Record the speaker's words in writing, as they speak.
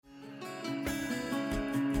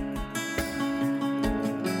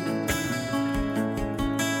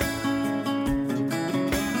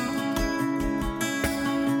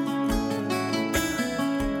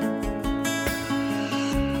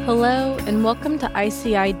Hello, and welcome to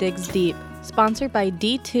ICI Digs Deep, sponsored by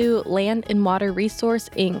D2 Land and Water Resource,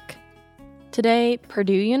 Inc. Today,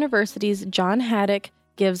 Purdue University's John Haddock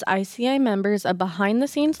gives ICI members a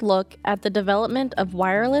behind-the-scenes look at the development of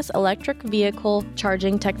wireless electric vehicle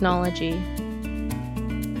charging technology.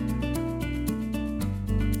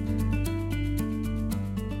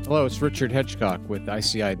 Hello, it's Richard Hedgecock with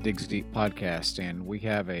ICI Digs Deep podcast, and we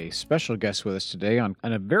have a special guest with us today on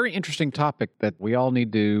a very interesting topic that we all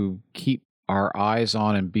need to keep our eyes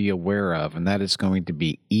on and be aware of, and that is going to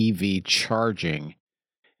be EV charging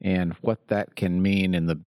and what that can mean in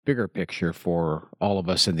the bigger picture for all of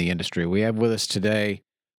us in the industry. We have with us today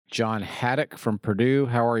John Haddock from Purdue.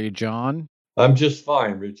 How are you, John? I'm just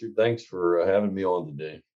fine, Richard. Thanks for having me on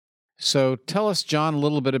today. So tell us, John, a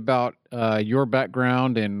little bit about your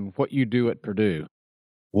background and what you do at Purdue.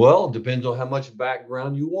 Well, it depends on how much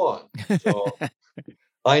background you want. So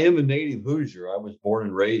I am a native Hoosier. I was born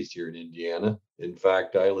and raised here in Indiana. In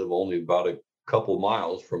fact, I live only about a couple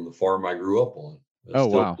miles from the farm I grew up on.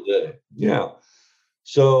 Wow. Today. Yeah.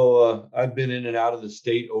 So I've been in and out of the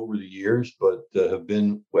state over the years, but have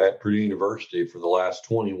been at Purdue University for the last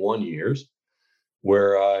 21 years.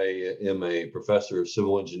 Where I am a professor of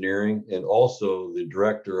civil engineering and also the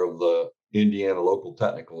director of the Indiana Local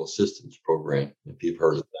Technical Assistance Program, if you've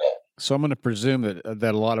heard of that. So I'm going to presume that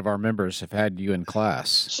a lot of our members have had you in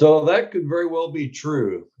class. So that could very well be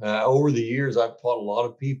true. Over the years, I've taught a lot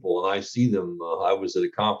of people, and I see them. I was at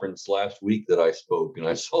a conference last week that I spoke, and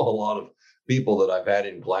I saw a lot of people that I've had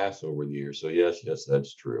in class over the years. So yes,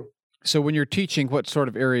 that's true. So when you're teaching, what sort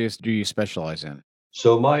of areas do you specialize in?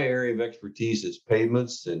 So my area of expertise is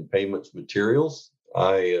pavements and pavements materials.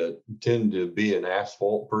 I tend to be an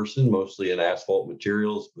asphalt person, mostly in asphalt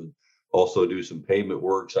materials, but also do some pavement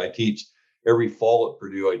works. I teach every fall at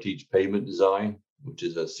Purdue. I teach pavement design, which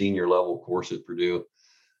is a senior level course at Purdue.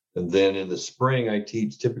 And then in the spring, I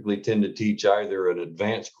typically tend to teach either an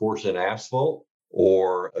advanced course in asphalt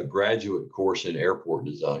or a graduate course in airport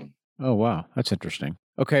design. Oh, wow. That's interesting.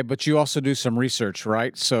 Okay, but you also do some research,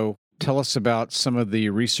 right? So tell us about some of the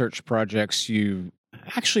research projects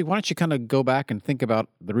actually, why don't you kind of go back and think about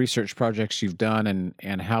the research projects you've done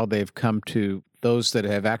and how they've come to those that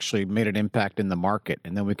have actually made an impact in the market,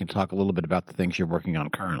 and then we can talk a little bit about the things you're working on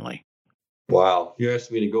currently. Wow. You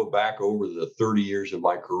asked me to go back over the 30 years of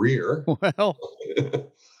my career. Well,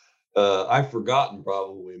 I've forgotten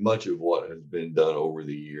probably much of what has been done over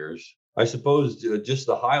the years. I suppose just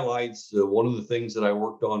the highlights, one of the things that I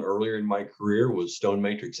worked on earlier in my career was stone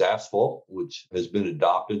matrix asphalt, which has been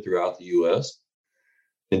adopted throughout the U.S.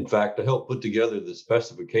 In fact, I helped put together the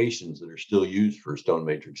specifications that are still used for stone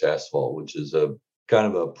matrix asphalt, which is a kind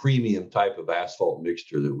of a premium type of asphalt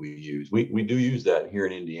mixture that we use. We do use that here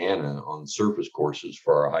in Indiana on surface courses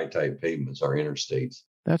for our high-type pavements, our interstates.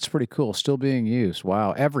 That's pretty cool. Still being used.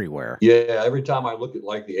 Wow. Everywhere. Yeah. Every time I look at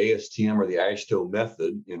like the ASTM or the AASHTO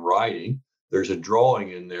method in writing, there's a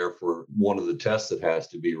drawing in there for one of the tests that has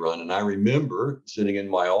to be run. And I remember sitting in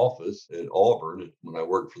my office at Auburn when I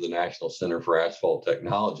worked for the National Center for Asphalt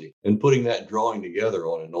Technology and putting that drawing together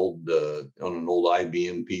on an old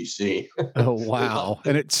IBM PC. Oh, wow.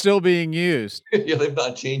 And it's still being used. Yeah, they've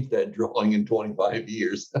not changed that drawing in 25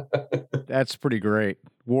 years. That's pretty great.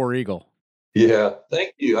 War Eagle. Yeah,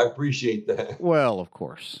 thank you. I appreciate that. Well, of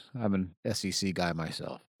course. I'm an SEC guy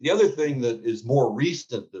myself. The other thing that is more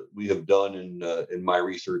recent that we have done in my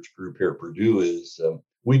research group here at Purdue is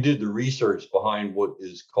we did the research behind what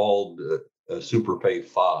is called SuperPave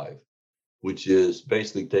 5, which is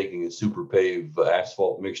basically taking a SuperPave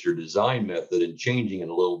asphalt mixture design method and changing it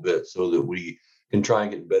a little bit so that we can try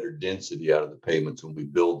and get better density out of the pavements when we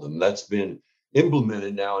build them. That's been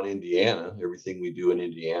implemented now in Indiana. Everything we do in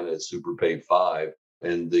Indiana is SuperPave 5.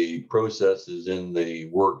 And the process is in the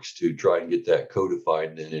works to try and get that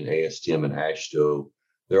codified then in ASTM and AASHTO.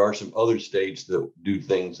 There are some other states that do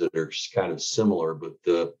things that are kind of similar, but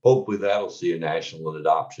hopefully that'll see a national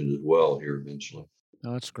adoption as well here eventually.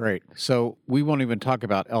 Oh, that's great. So we won't even talk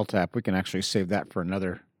about LTAP. We can actually save that for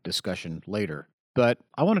another discussion later. But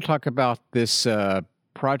I want to talk about this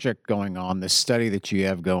project going on, this study that you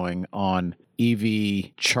have going on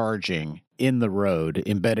EV charging in the road,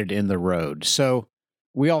 embedded in the road. So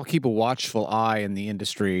we all keep a watchful eye in the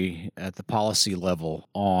industry at the policy level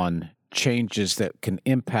on changes that can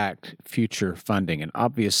impact future funding. And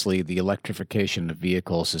obviously, the electrification of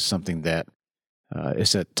vehicles is something that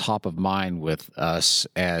is at top of mind with us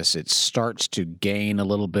as it starts to gain a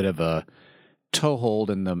little bit of a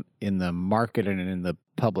toehold in the market and in the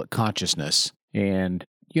public consciousness. And,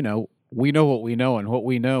 you know, we know what we know, and what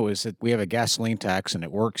we know is that we have a gasoline tax and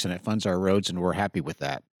it works and it funds our roads and we're happy with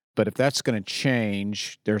that. But if that's going to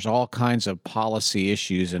change, there's all kinds of policy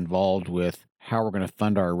issues involved with how we're going to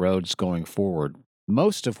fund our roads going forward.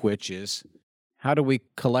 Most of which is, how do we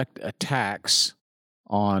collect a tax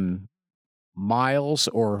on miles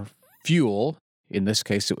or fuel? In this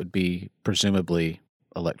case, it would be presumably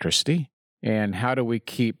electricity. And how do we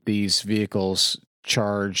keep these vehicles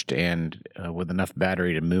charged and with enough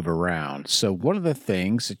battery to move around? So one of the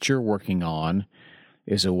things that you're working on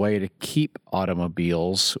is a way to keep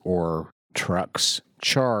automobiles or trucks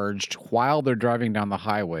charged while they're driving down the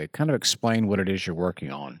highway. Kind of explain what it is you're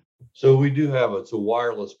working on. So we do have it's a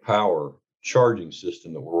wireless power charging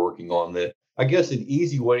system that we're working on. That I guess an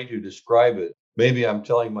easy way to describe it, maybe I'm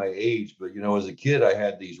telling my age, but as a kid, I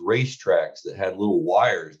had these race tracks that had little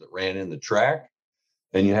wires that ran in the track,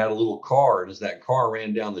 and you had a little car, and as that car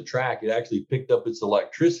ran down the track, it actually picked up its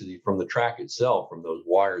electricity from the track itself, from those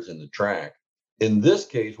wires in the track. In this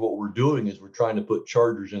case, what we're doing is we're trying to put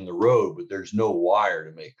chargers in the road, but there's no wire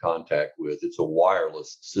to make contact with. It's a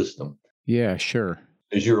wireless system. Yeah, sure.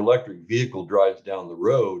 As your electric vehicle drives down the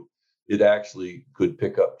road, it actually could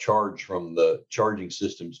pick up charge from the charging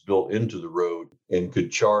systems built into the road and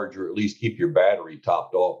could charge or at least keep your battery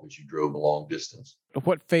topped off as you drove a long distance.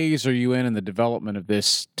 What phase are you in the development of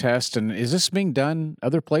this test? And is this being done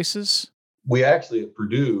other places? We actually at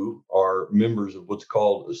Purdue are members of what's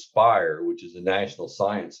called ASPIRE, which is the National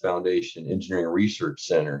Science Foundation Engineering Research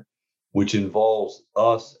Center, which involves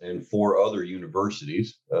us and 4 other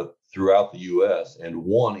universities throughout the U.S. and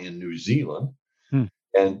 1 in New Zealand.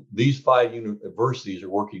 And these 5 universities are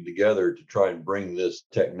working together to try and bring this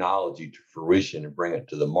technology to fruition and bring it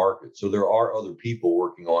to the market. So there are other people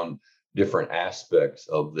working on different aspects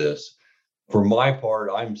of this. For my part,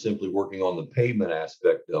 I'm simply working on the pavement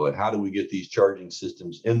aspect of it. How do we get these charging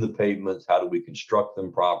systems in the pavements? How do we construct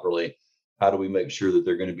them properly? How do we make sure that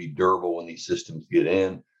they're going to be durable when these systems get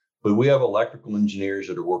in? But we have electrical engineers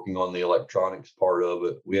that are working on the electronics part of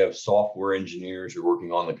it. We have software engineers who are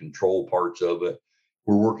working on the control parts of it.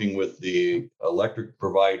 We're working with the electric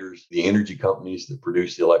providers, the energy companies that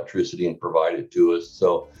produce the electricity and provide it to us.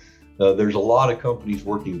 So there's a lot of companies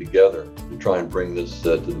working together to try and bring this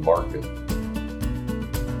to the market.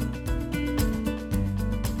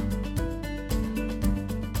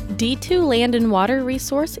 D2 Land and Water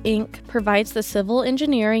Resource, Inc. provides the civil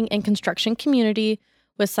engineering and construction community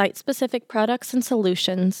with site-specific products and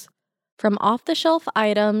solutions. From off-the-shelf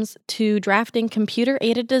items to drafting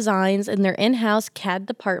computer-aided designs in their in-house CAD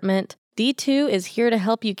department, D2 is here to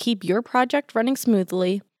help you keep your project running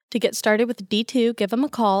smoothly. To get started with D2, give them a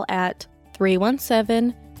call at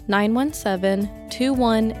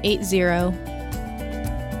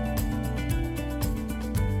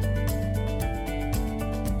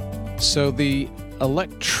 317-917-2180. So the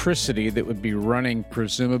electricity that would be running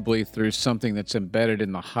presumably through something that's embedded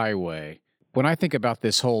in the highway, when I think about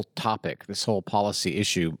this whole topic, this whole policy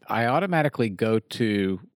issue, I automatically go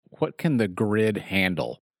to what can the grid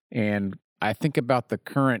handle? And I think about the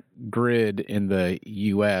current grid in the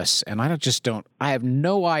U.S., and I have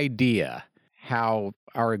no idea how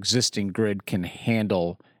our existing grid can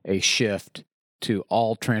handle a shift to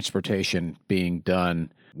all transportation being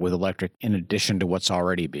done with electric in addition to what's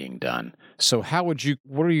already being done. So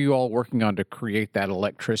what are you all working on to create that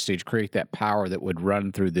electricity, to create that power that would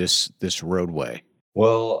run through this roadway?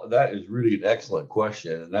 Well, that is really an excellent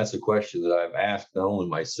question. And that's a question that I've asked not only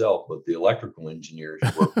myself, but the electrical engineers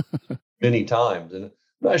many times. And I'm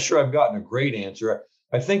not sure I've gotten a great answer.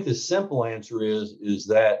 I think the simple answer is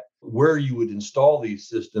that where you would install these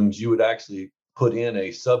systems, you would actually put in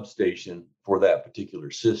a substation for that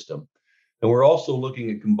particular system. And we're also looking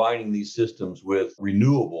at combining these systems with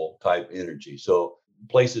renewable type energy. So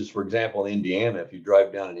places, for example, in Indiana, if you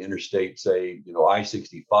drive down an interstate, say,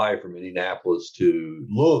 I-65 from Indianapolis to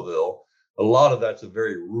Louisville, a lot of that's a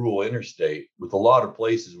very rural interstate with a lot of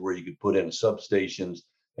places where you could put in substations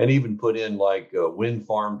and even put in like a wind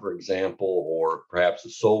farm, for example, or perhaps a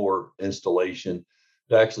solar installation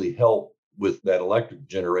to actually help with that electric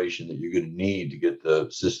generation that you're going to need to get the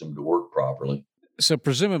system to work properly. So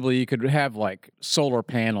presumably you could have like solar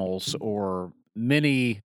panels or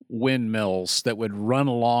mini windmills that would run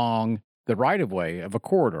along the right-of-way of a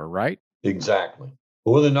corridor, right? Exactly.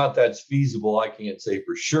 But whether or not that's feasible, I can't say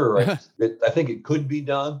for sure. I think it could be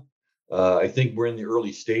done. I think we're in the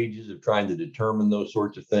early stages of trying to determine those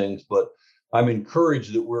sorts of things, but I'm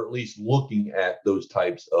encouraged that we're at least looking at those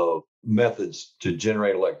types of methods to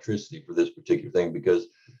generate electricity for this particular thing, because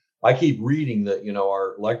I keep reading that,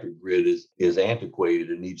 our electric grid is antiquated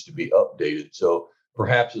and needs to be updated. So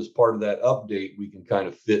perhaps as part of that update, we can kind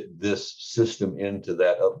of fit this system into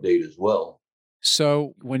that update as well.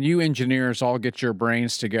 So, when you engineers all get your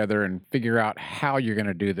brains together and figure out how you're going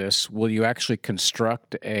to do this, will you actually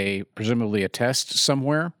construct presumably a test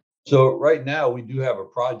somewhere? So right now we do have a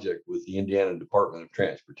project with the Indiana Department of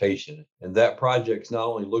Transportation, and that project's not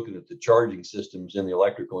only looking at the charging systems in the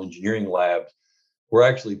electrical engineering labs. We're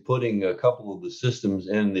actually putting a couple of the systems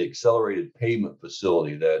in the accelerated pavement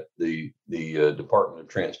facility that the Department of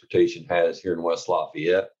Transportation has here in West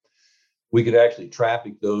Lafayette. We could actually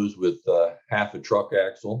traffic those with half a truck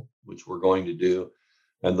axle, which we're going to do.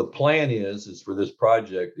 And the plan is for this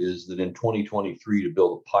project is that in 2023 to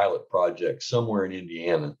build a pilot project somewhere in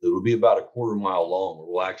Indiana that will be about a quarter mile long, where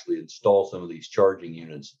we'll actually install some of these charging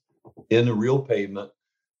units in the real pavement,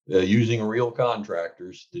 using real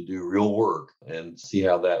contractors to do real work and see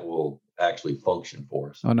how that will actually function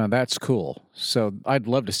for us. Oh, no, that's cool. So, I'd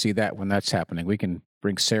love to see that when that's happening. We can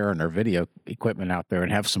bring Sarah and her video equipment out there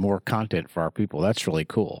and have some more content for our people. That's really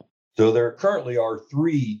cool. So there currently are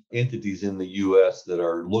 3 entities in the U.S. that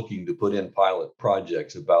are looking to put in pilot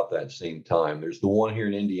projects about that same time. There's the one here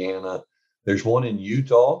in Indiana. There's one in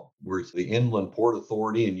Utah, where it's the Inland Port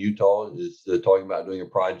Authority in Utah is talking about doing a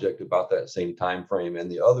project about that same time frame. And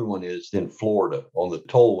the other one is in Florida, on the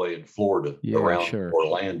tollway in Florida, around sure.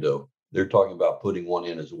 Orlando. They're talking about putting one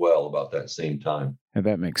in as well about that same time. And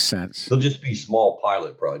that makes sense. They'll just be small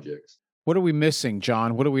pilot projects. What are we missing,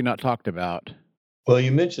 John? What have we not talked about? Well,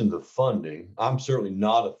 you mentioned the funding. I'm certainly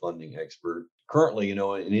not a funding expert. Currently, in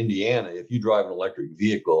Indiana, if you drive an electric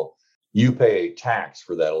vehicle, you pay a tax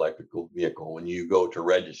for that electrical vehicle when you go to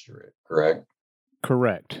register it, correct?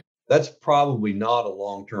 Correct. That's probably not a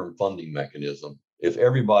long-term funding mechanism. If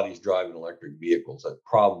everybody's driving electric vehicles, that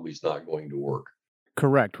probably is not going to work.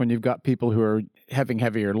 Correct. When you've got people who are having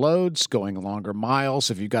heavier loads, going longer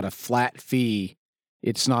miles, if you've got a flat fee,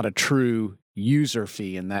 it's not a true user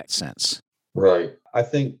fee in that sense. Right. I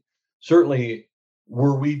think certainly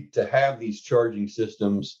were we to have these charging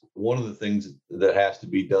systems, one of the things that has to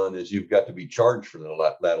be done is you've got to be charged for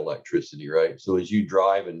that electricity, right? So as you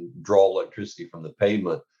drive and draw electricity from the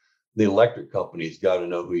pavement, the electric company's got to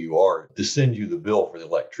know who you are to send you the bill for the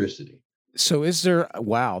electricity. So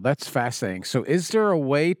wow, that's fascinating. So is there a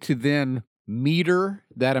way to then meter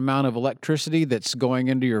that amount of electricity that's going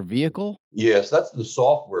into your vehicle? Yes, that's the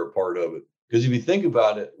software part of it. Because if you think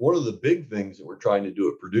about it, one of the big things that we're trying to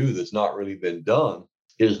do at Purdue that's not really been done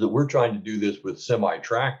is that we're trying to do this with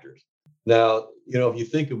semi-tractors. Now, if you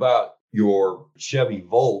think about your Chevy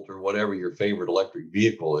Volt or whatever your favorite electric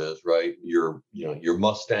vehicle is, right? Your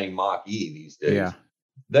Mustang Mach-E these days. Yeah.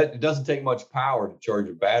 That it doesn't take much power to charge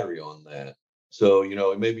a battery on that. So,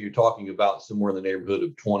 maybe you're talking about somewhere in the neighborhood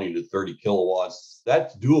of 20 to 30 kilowatts.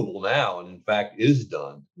 That's doable now. And in fact, is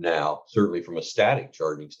done now, certainly from a static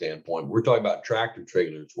charging standpoint. We're talking about tractor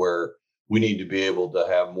trailers where we need to be able to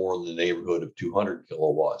have more in the neighborhood of 200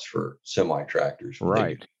 kilowatts for semi tractors.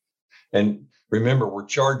 Right. And remember, we're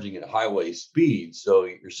charging at highway speed. So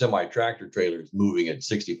your semi tractor trailer is moving at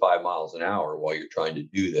 65 miles an hour while you're trying to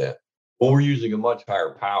do that. Well, we're using a much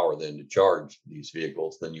higher power then to charge these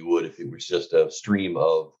vehicles than you would if it was just a stream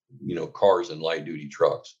of, cars and light duty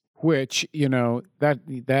trucks. Which, yeah,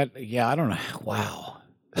 I don't know. Wow.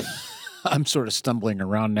 I'm sort of stumbling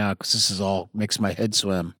around now because this is all makes my head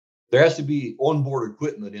swim. There has to be onboard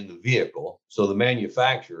equipment in the vehicle. So the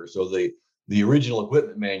manufacturer, the original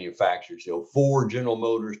equipment manufacturers, Ford, General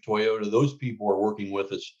Motors, Toyota, those people are working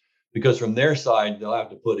with us. Because from their side, they'll have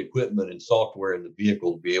to put equipment and software in the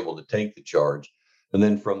vehicle to be able to take the charge. And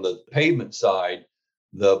then from the pavement side,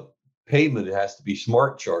 the pavement has to be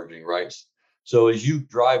smart charging, right? So as you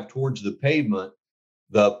drive towards the pavement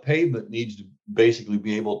needs to basically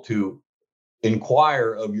be able to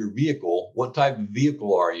inquire of your vehicle, what type of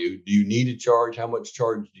vehicle are you? Do you need a charge? How much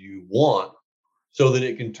charge do you want? So that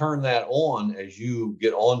it can turn that on as you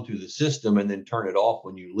get onto the system and then turn it off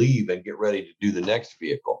when you leave and get ready to do the next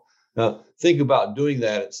vehicle. Now, think about doing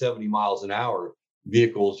that at 70 miles an hour.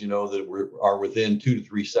 Vehicles, that are within 2 to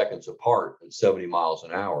 3 seconds apart at 70 miles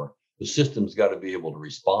an hour. The system's got to be able to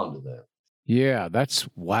respond to that. Yeah,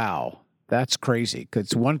 wow. That's crazy. Because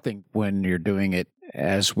it's one thing when you're doing it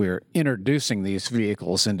as we're introducing these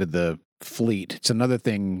vehicles into the fleet. It's another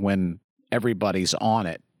thing when everybody's on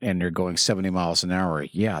it and they're going 70 miles an hour.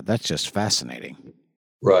 Yeah, that's just fascinating.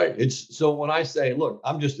 Right. So when I say, look,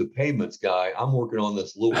 I'm just a payments guy, I'm working on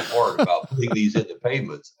this little part about putting these into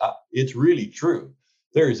payments. It's really true.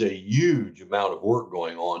 There is a huge amount of work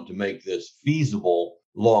going on to make this feasible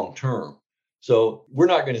long term. So we're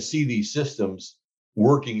not going to see these systems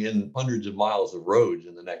working in hundreds of miles of roads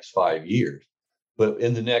in the next 5 years. But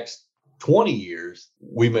in the next 20 years,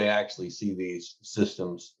 we may actually see these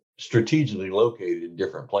systems strategically located in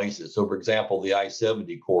different places. So, for example, the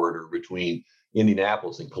I-70 corridor between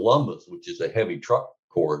Indianapolis and Columbus, which is a heavy truck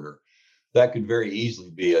corridor, that could very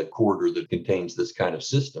easily be a corridor that contains this kind of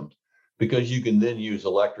system because you can then use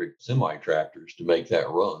electric semi-tractors to make that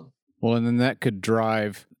run. Well, and then that could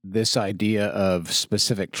drive this idea of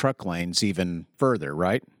specific truck lanes even further,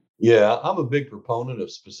 right? Yeah, I'm a big proponent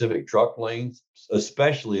of specific truck lanes,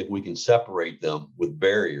 especially if we can separate them with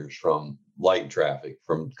barriers from light traffic,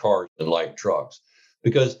 from cars and light trucks,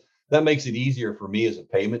 because that makes it easier for me as a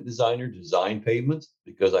pavement designer to design pavements,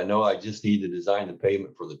 because I know I just need to design the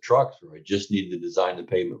pavement for the trucks, or I just need to design the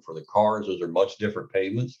pavement for the cars. Those are much different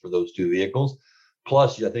pavements for those two vehicles.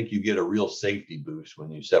 Plus, I think you get a real safety boost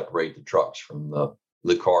when you separate the trucks from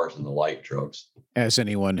the cars and the light trucks. As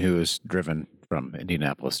anyone who has driven from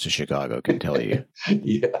Indianapolis to Chicago can tell you.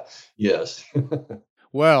 Yeah, yes.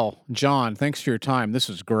 Well, John, thanks for your time. This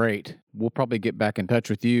was great. We'll probably get back in touch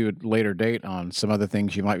with you at a later date on some other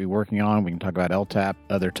things you might be working on. We can talk about LTAP,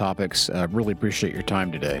 other topics. Really appreciate your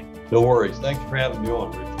time today. No worries. Thanks for having me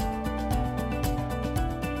on, Richard.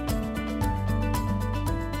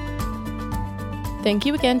 Thank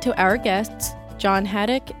you again to our guests, John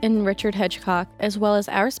Haddock and Richard Hedgecock, as well as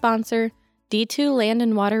our sponsor, D2 Land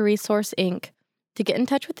and Water Resource, Inc. To get in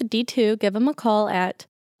touch with the D2, give them a call at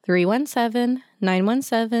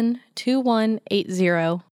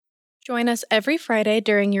 317-917-2180. Join us every Friday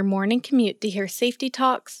during your morning commute to hear safety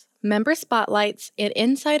talks, member spotlights, and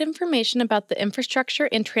inside information about the infrastructure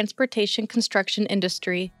and transportation construction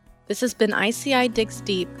industry. This has been ICI Digs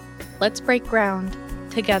Deep. Let's break ground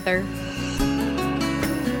together.